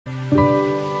Warm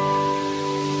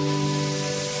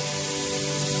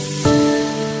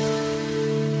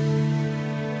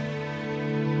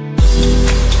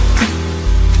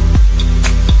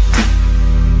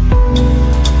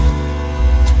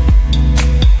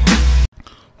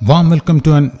welcome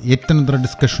to yet another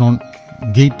discussion on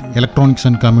GATE Electronics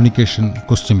and Communication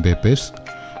question papers.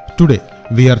 Today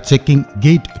we are checking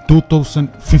GATE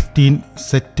 2015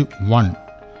 set 1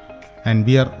 and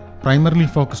we are primarily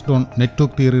focused on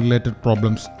network theory related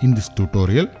problems in this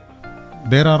tutorial.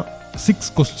 There are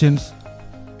 6 questions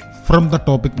from the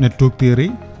topic network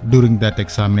theory during that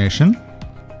examination.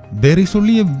 There is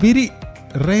only a very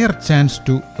rare chance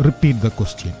to repeat the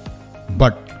question,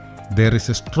 but there is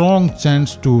a strong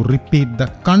chance to repeat the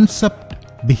concept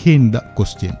behind the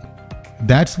question.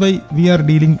 That's why we are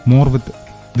dealing more with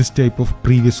this type of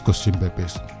previous question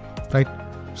papers, right?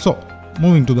 So,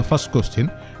 moving to the first question.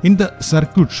 In the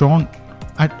circuit shown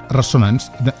at resonance,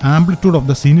 the amplitude of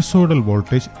the sinusoidal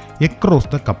voltage across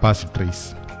the capacitor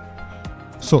is.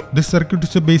 So, this circuit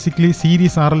is basically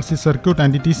series RLC circuit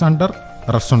and it is under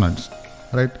resonance,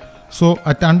 right? So,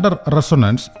 at under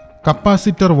resonance,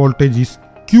 capacitor voltage is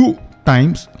Q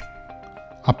times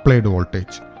applied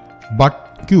voltage,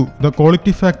 but Q, the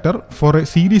quality factor for a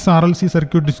series RLC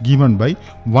circuit, is given by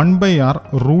 1 by R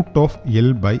root of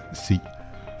L by C.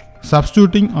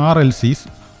 Substituting RLCs,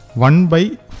 1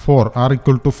 by 4 R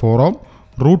equal to 4 ohm,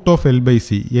 root of L by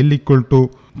C, L equal to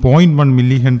 0.1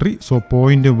 millihenry, so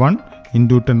 0.1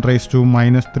 into 10 raised to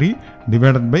minus 3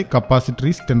 divided by capacitor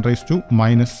is 10 raised to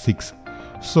minus 6.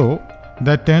 So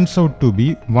that turns out to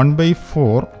be 1 by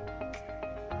 4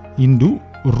 into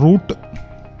root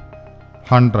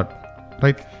 100,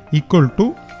 right, equal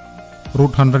to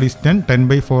root 100 is 10, 10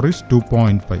 by 4 is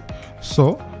 2.5.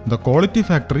 So the quality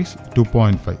factor is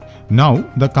 2.5. Now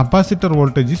the capacitor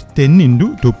voltage is 10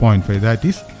 into 2.5, that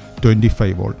is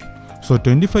 25 volt. So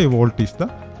 25 volt is the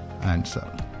answer.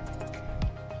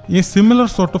 A similar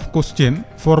sort of question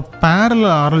for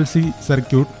parallel RLC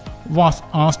circuit was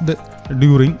asked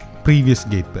during previous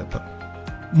GATE paper.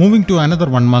 Moving to another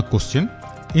 1 mark question.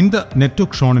 In the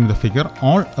network shown in the figure,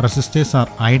 all resistors are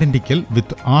identical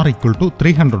with R equal to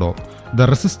 300 ohm. The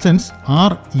resistance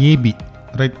RAB,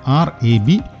 right, RAB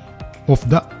of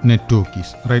the network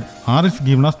is, right, R is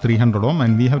given as 300 ohm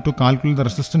and we have to calculate the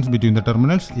resistance between the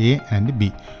terminals A and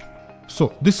B.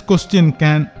 So this question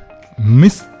can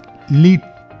mislead.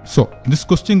 So this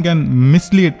question can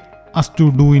mislead us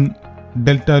to do in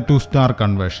delta to star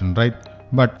conversion, right?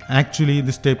 But actually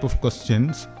this type of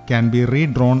questions can be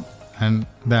redrawn and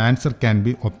the answer can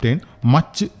be obtained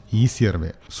much easier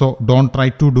way. So don't try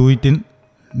to do it in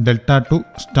delta to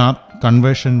star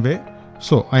conversion way.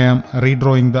 So I am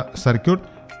redrawing the circuit.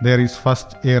 There is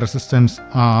first a resistance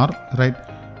R, right?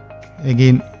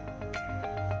 Again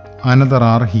another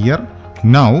R here.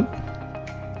 Now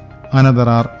another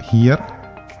R here.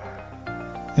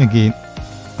 Again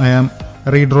I am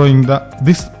redrawing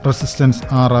this resistance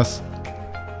R as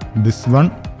this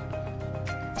one.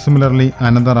 Similarly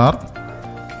another R.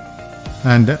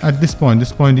 And at this point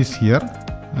is here,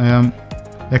 I am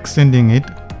extending it,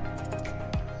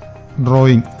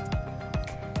 drawing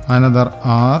another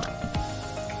R,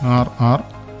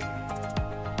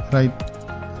 right?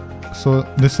 So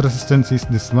this resistance is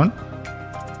this one.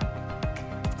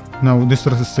 Now this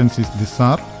resistance is this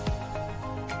R,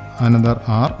 another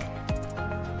R,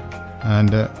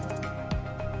 and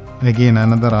again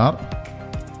another R,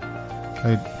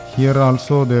 right? Here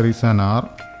also there is an R.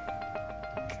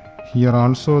 Here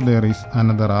also there is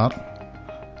another R,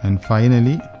 and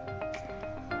finally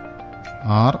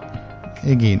R,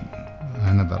 again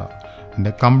another R,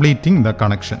 and completing the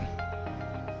connection.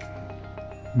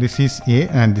 This is A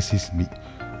and this is B.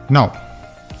 Now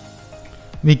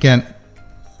we can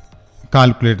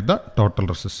calculate the total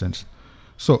resistance.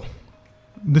 So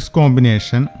this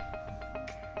combination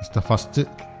is the first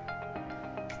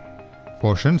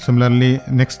portion. Similarly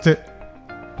next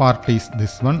part is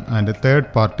this one and the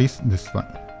third part is this one,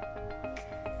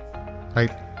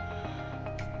 right?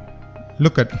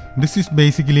 Look at this, is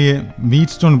basically a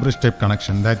Wheatstone bridge type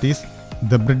connection, that is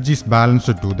the bridge is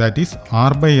balanced to, that is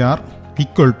R by R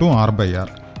equal to R by R.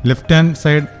 Left hand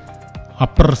side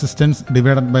upper resistance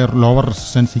divided by lower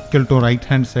resistance equal to right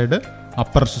hand side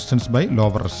upper resistance by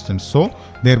lower resistance. So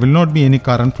there will not be any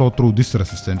current flow through this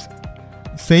resistance.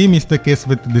 Same is the case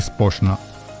with this portion.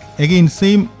 Again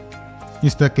same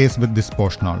is the case with this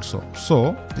portion also.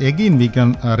 So again we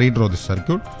can redraw the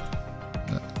circuit.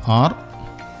 R,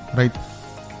 right,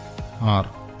 R,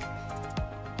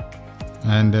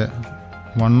 and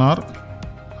one R,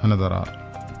 another R,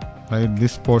 right?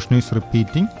 This portion is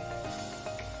repeating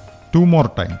 2 more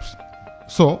times.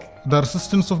 So the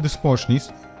resistance of this portion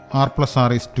is R plus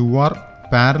R is 2R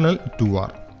parallel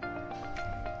 2R.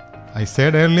 I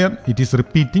said earlier it is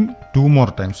repeating 2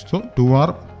 more times. So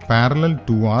 2R parallel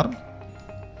 2R,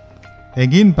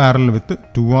 again parallel with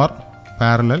 2R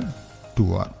parallel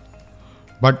 2R.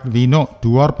 But we know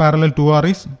 2R parallel 2R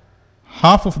is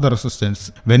half of the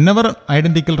resistance. Whenever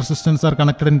identical resistance are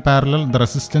connected in parallel, the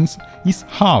resistance is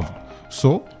half.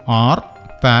 So R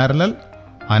parallel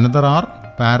another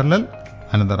R parallel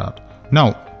another R. Now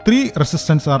three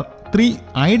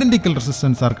identical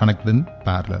resistance are connected in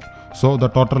parallel. So the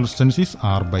total resistance is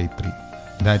R by 3.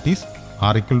 That is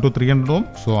R equal to 300 ohm.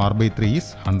 So R by 3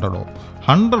 is 100 ohm.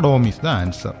 100 ohm is the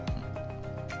answer.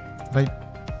 Right.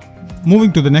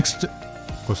 Moving to the next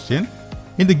question.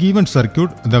 In the given circuit,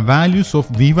 the values of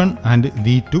V1 and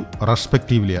V2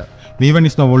 respectively are. V1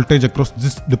 is the voltage across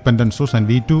this dependent source and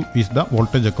V2 is the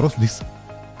voltage across this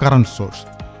current source.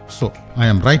 So I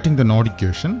am writing the node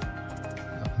equation.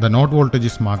 The node voltage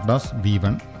is marked as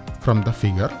V1 from the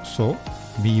figure. So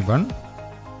V1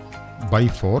 by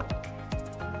 4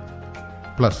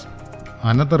 plus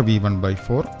another V1 by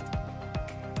 4.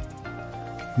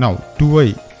 Now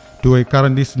 2I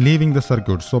current is leaving the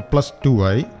circuit. So plus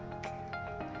 2I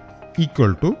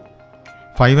equal to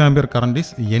 5 ampere current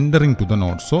is entering to the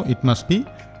node. So it must be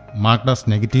marked as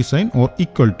negative sign or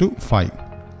equal to 5.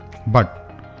 But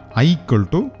I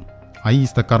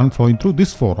is the current flowing through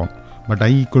this 4 ohm. But I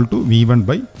equal to V1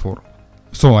 by 4.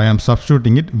 So I am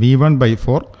substituting it V1 by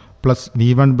 4 plus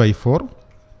V1 by 4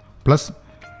 plus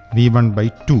V1 by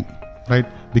 2. Right?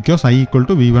 Because I equal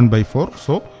to V1 by 4.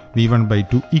 So V1 by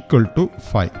 2 equal to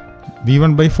 5.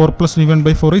 V1 by 4 plus V1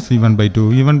 by 4 is V1 by 2.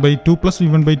 V1 by 2 plus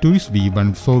V1 by 2 is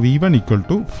V1. So V1 equal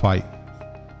to 5.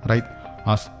 Right?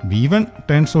 As V1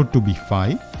 turns out to be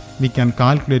 5, we can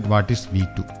calculate what is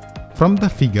V2. From the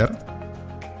figure,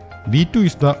 V2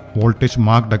 is the voltage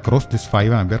marked across this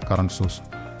 5 ampere current source.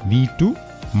 V2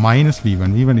 minus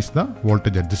V1. V1 is the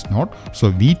voltage at this node.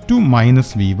 So V2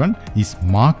 minus V1 is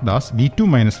marked as V2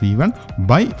 minus V1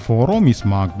 by 4 ohm is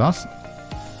marked as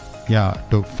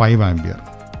to 5 ampere.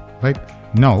 Right?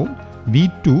 Now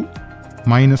V2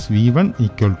 minus V1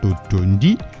 equal to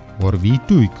 20 or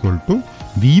V2 equal to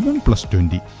V1 plus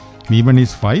 20. V1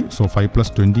 is 5. So 5 plus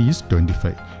 20 is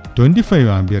 25. 25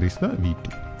 ampere is the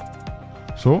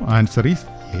V2. So answer is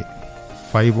A.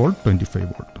 5 volt, 25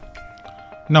 volt.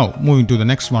 Now moving to the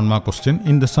next one more question.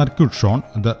 In the circuit shown,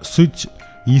 the switch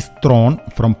is thrown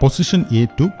from position A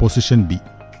to position B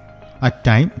at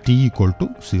time t equal to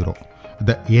 0.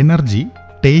 The energy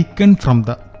taken from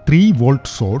the 3 volt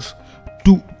source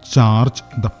to charge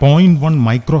the 0.1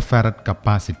 microfarad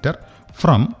capacitor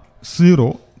from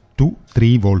 0 to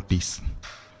 3 volt is.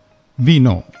 We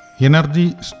know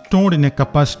energy stored in a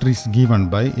capacitor is given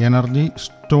by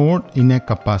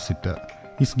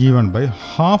is given by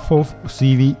half of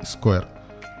CV square.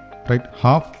 Right?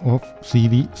 Half of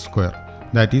CV square.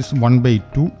 That is 1 by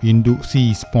 2 into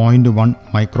C is 0.1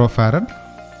 microfarad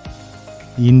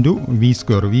into V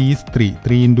square. V is 3.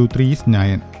 3 into 3 is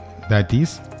 9. That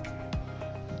is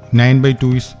 9 by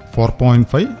 2 is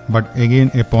 4.5. But again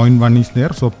a 0.1 is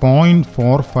there. So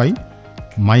 0.45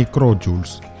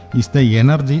 microjoules is the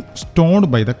energy stored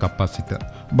by the capacitor.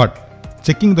 But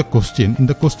checking the question, in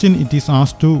the question it is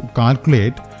asked to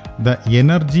calculate the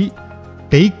energy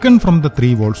taken from the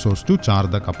 3 volt source to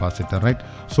charge the capacitor, right?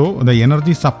 So the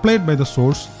energy supplied by the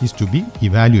source is to be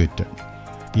evaluated.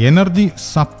 Energy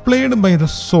supplied by the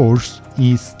source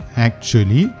is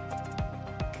actually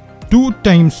 2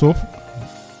 times of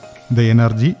the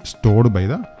energy stored by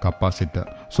the capacitor.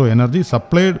 So energy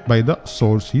supplied by the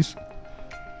source is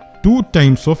 2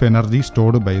 times of energy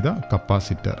stored by the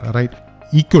capacitor, right?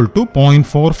 Equal to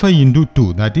 0.45 into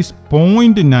 2, that is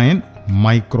 0.9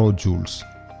 microjoules.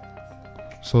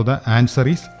 So the answer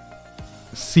is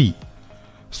C.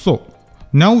 So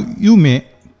now you may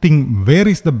think, where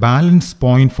is the balance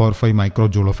 0.45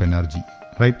 microjoule of energy,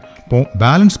 right?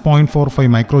 Balance 0.45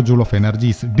 microjoule of energy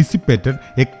is dissipated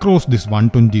across this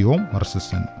 120 ohm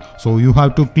resistance. So you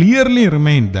have to clearly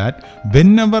remind that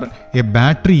whenever a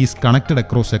battery is connected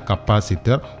across a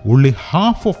capacitor, only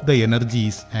half of the energy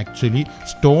is actually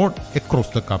stored across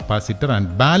the capacitor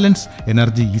and balance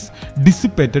energy is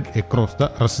dissipated across the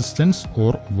resistance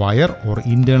or wire or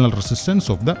internal resistance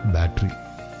of the battery.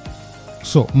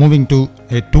 So moving to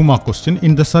a 2 mark question.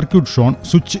 In the circuit shown,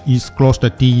 switch is closed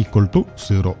at t equal to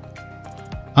 0.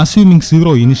 Assuming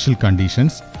 0 initial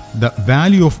conditions, the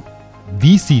value of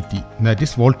VCT, that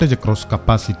is voltage across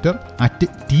capacitor, at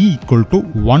t equal to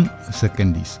 1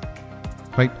 second is.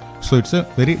 Right? So it's a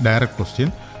very direct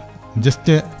question. just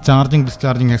a charging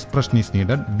discharging expression is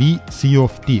needed. Vc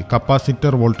of t,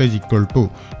 capacitor voltage, equal to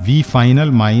V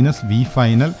final minus V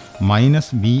final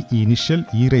minus V initial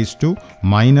e raised to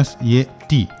minus a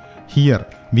t. Here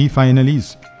V final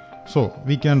is, so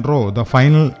we can draw the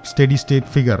final steady state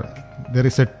figure. There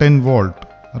is a 10 volt,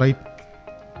 right?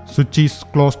 Switch is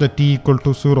closed at t equal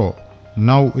to 0.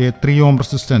 Now a 3 ohm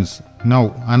resistance.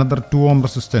 Now another 2 ohm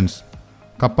resistance.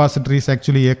 Capacitor is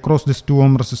actually across this 2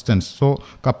 ohm resistance. So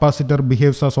capacitor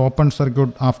behaves as open circuit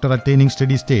after attaining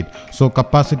steady state. So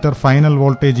capacitor final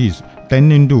voltage is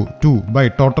 10 into 2 by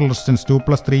total resistance. 2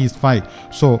 plus 3 is 5.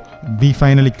 So V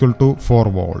final equal to 4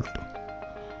 volt.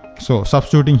 So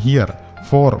substituting here,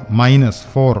 4 minus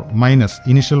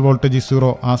initial voltage is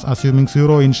 0, as assuming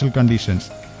 0 initial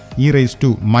conditions, e raised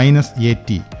to minus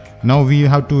at. Now we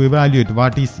have to evaluate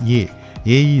what is A.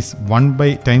 A is 1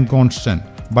 by time constant,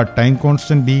 but time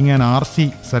constant being an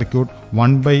RC circuit,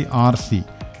 1 by RC.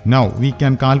 Now we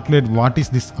can calculate what is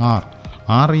this R.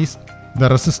 R is the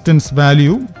resistance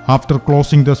value after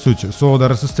closing the switch. So the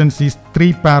resistance is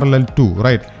 3 parallel 2,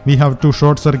 right? We have to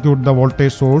short circuit the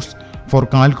voltage source for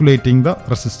calculating the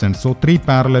resistance. So 3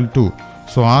 parallel 2.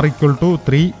 So R equal to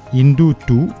 3 into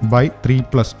 2 by 3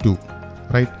 plus 2,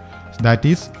 right? That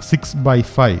is 6 by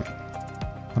 5,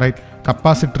 right?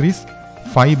 Capacitor is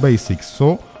 5 by 6.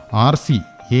 So RC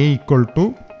A equal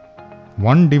to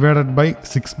 1 divided by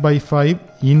 6 by 5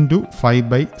 into 5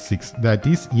 by 6. That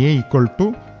is A equal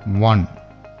to 1.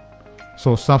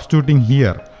 So substituting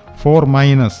here, 4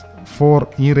 minus 4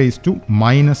 e raised to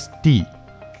minus t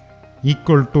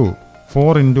equal to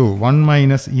 4 into 1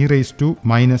 minus e raised to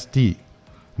minus t.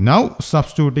 Now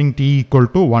substituting t equal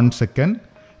to 1 second,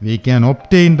 we can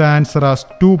obtain the answer as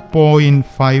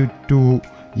 2.5284.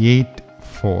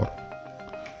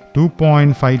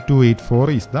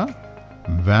 2.5284 is the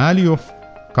value of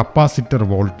capacitor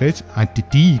voltage at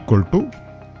t equal to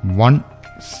 1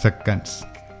 seconds,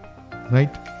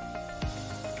 right?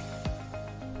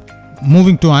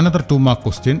 Moving to another 2-mark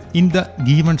question. In the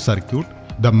given circuit,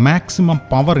 the maximum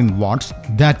power in watts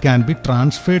that can be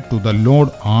transferred to the load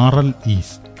RL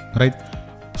is, right?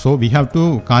 So we have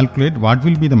to calculate what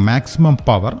will be the maximum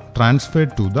power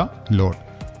transferred to the load.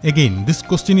 Again, this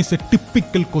question is a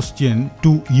typical question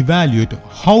to evaluate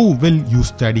how well you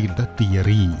studied the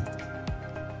theory.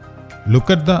 Look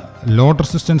at the load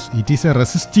resistance. It is a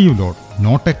resistive load,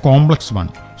 not a complex one.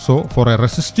 So for a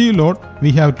resistive load,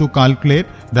 we have to calculate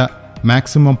the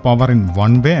maximum power in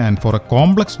one way, and for a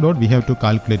complex load, we have to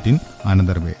calculate in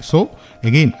another way. So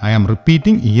again, I am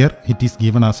repeating here, it is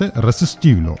given as a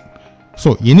resistive load.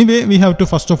 So anyway, we have to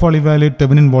first of all evaluate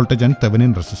Thevenin voltage and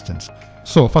Thevenin resistance.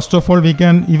 So first of all, we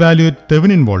can evaluate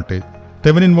Thevenin voltage.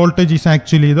 Thevenin voltage is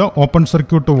actually the open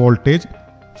circuit voltage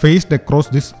phased across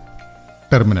these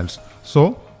terminals.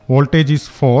 So voltage is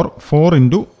 4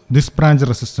 into this branch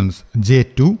resistance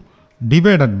J2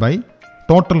 divided by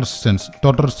total resistance.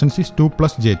 Total resistance is 2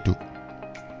 plus J2.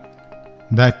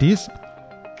 That is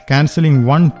cancelling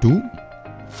 1 to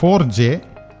 4J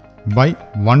by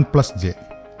 1 plus J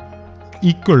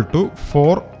equal to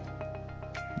 4.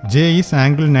 J is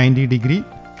angle 90 degree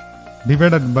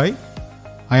divided by,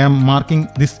 I am marking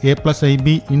this A plus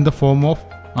IB in the form of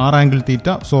R angle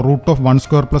theta. So root of 1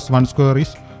 square plus 1 square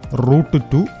is root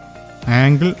 2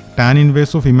 angle tan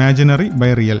inverse of imaginary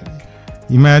by real.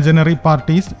 Imaginary part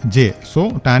is J.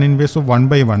 So tan inverse of 1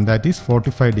 by 1, that is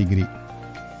 45 degree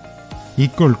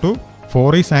equal to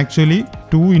 4 is actually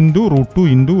 2 into root 2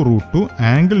 into root 2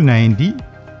 angle 90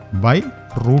 by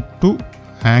root 2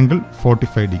 angle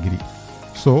 45 degree.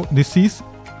 So this is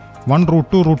 1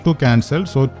 root 2 cancel.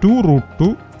 So 2 root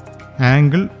 2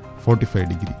 angle 45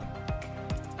 degree.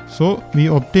 So we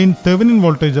obtain Thevenin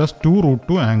voltage as 2 root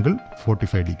 2 angle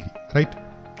 45 degree, right?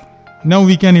 Now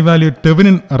we can evaluate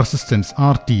Thevenin resistance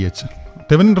RTH.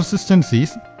 Thevenin resistance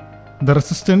is the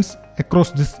resistance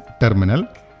across this terminal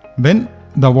when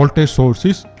the voltage source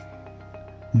is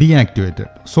deactivated.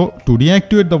 So to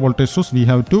deactivate the voltage source, we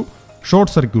have to short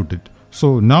circuit it.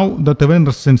 So now the Thevenin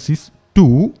resistance is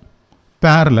 2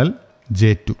 parallel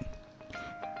J2.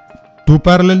 2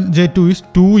 parallel J2 is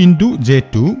 2 into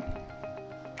J2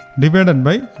 divided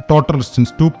by total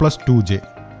resistance 2 plus 2J.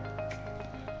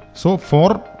 So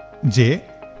 4J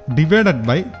divided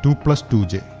by 2 plus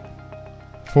 2J.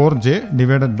 4J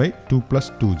divided by 2 plus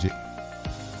 2J.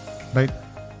 Right?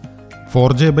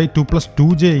 4J by 2 plus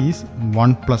 2J is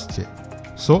 1 plus J.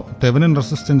 So Thevenin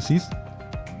resistance is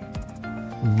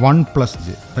 1 plus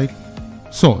J. Right?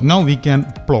 So now we can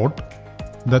plot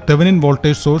the Thevenin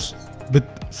voltage source with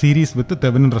series with the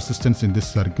Thevenin resistance in this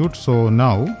circuit. So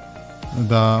now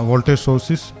the voltage source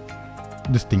is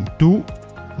this thing 2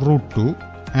 root 2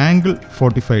 angle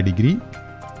 45 degree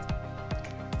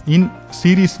in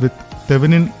series with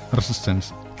Thevenin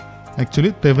resistance.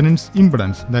 Actually Thevenin's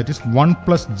impedance, that is 1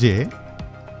 plus j,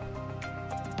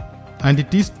 and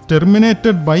it is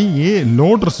terminated by a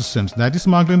load resistance that is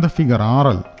marked in the figure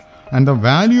RL, and the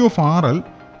value of RL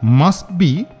must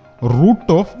be root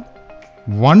of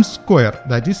 1 square,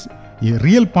 that is a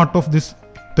real part of this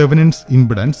Thevenin's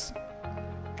impedance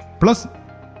plus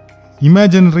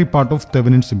imaginary part of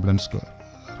Thevenin's impedance square,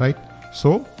 right?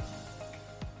 So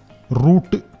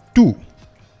root 2.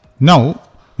 Now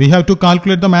we have to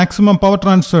calculate the maximum power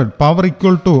transferred, power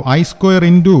equal to I square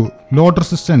into load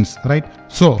resistance, right?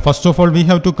 So first of all we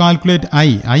have to calculate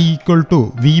I equal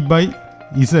to V by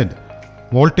Z.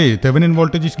 Voltage, Thevenin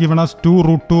voltage is given as 2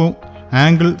 root 2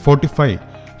 angle 45.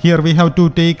 Here we have to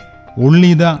take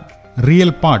only the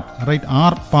real part, right?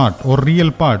 R part or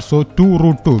real part. So 2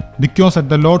 root 2, because at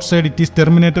the load side it is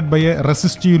terminated by a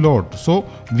resistive load. So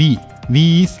V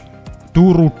is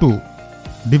 2 root 2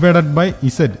 divided by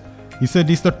Z. Z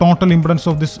is the total impedance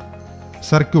of this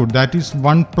circuit, that is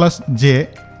 1 plus j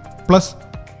plus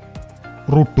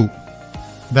root 2,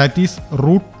 that is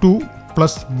root 2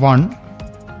 plus 1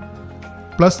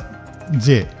 plus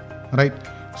j, right?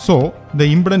 So the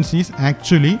impedance is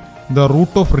actually the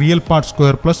root of real part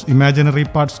square plus imaginary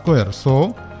part square.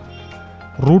 So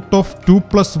root of 2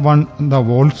 plus 1 the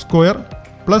whole square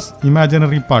plus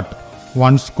imaginary part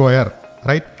 1 square,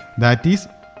 right? That is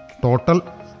total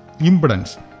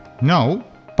impedance. Now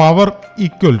power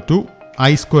equal to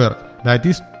I square, that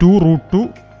is 2 root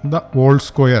 2 the whole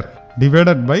square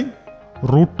divided by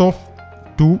root of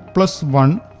 2 plus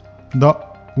 1 the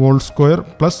whole square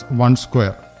plus 1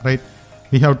 square, right?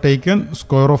 We have taken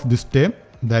square of this term,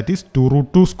 that is 2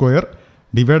 root 2 square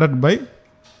divided by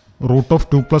root of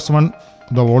 2 plus 1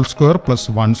 the whole square plus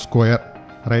 1 square,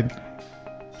 right?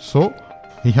 So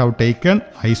we have taken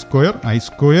I square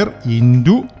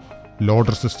into load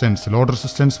resistance. Load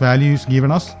resistance value is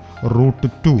given as root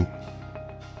 2.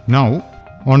 Now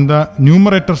on the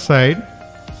numerator side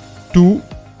 2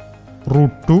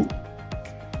 root 2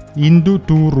 into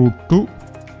 2 root 2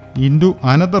 into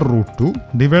another root 2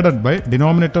 divided by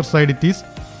denominator side it is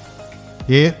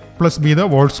a plus b the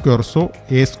whole square. So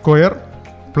a square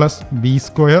plus b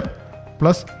square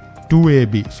plus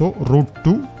 2ab. So root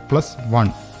 2 plus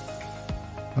 1,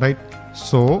 right?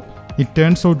 So it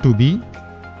turns out to be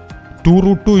 2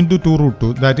 root 2 into 2 root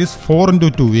 2, that is 4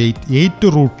 into 2, 8. 8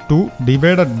 root 2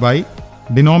 divided by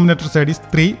denominator side is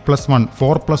 3 plus 1,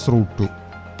 4 plus root 2.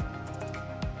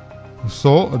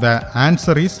 So the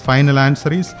answer is, final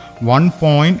answer is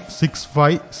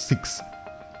 1.656.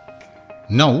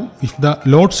 Now if the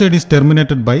load side is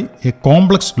terminated by a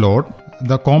complex load,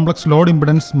 the complex load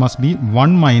impedance must be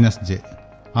 1 minus j.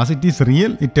 As it is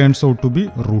real, it turns out to be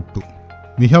root 2.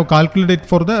 We have calculated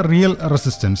for the real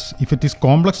resistance. If it is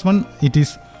complex one, it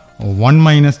is 1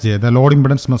 minus j. The load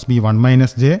impedance must be 1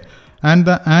 minus j. And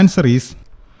the answer is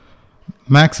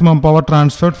maximum power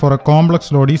transferred for a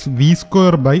complex load is V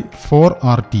square by 4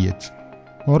 RTH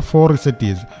or 4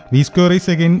 ZTH. V square is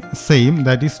again same,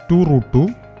 that is 2 root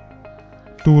 2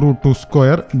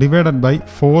 square divided by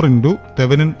 4 into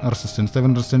Thevenin resistance.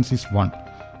 Thevenin resistance is 1.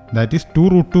 That is 2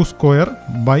 root 2 square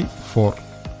by 4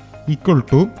 equal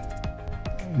to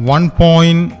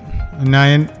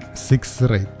 1.96,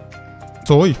 right?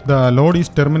 So if the load is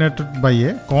terminated by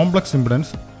a complex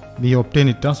impedance, we obtain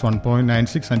it as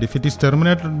 1.96, and if it is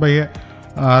terminated by a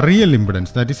real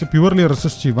impedance, that is a purely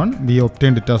resistive one, we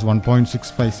obtained it as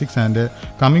 1.656, and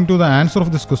coming to the answer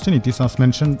of this question, it is as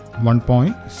mentioned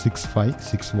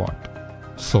 1.656 watt.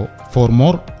 So for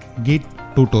more GATE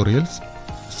tutorials,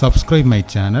 subscribe my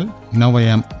channel. Now I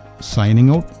am signing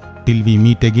out till we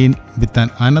meet again with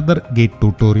another GATE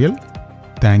tutorial.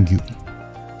 Thank you.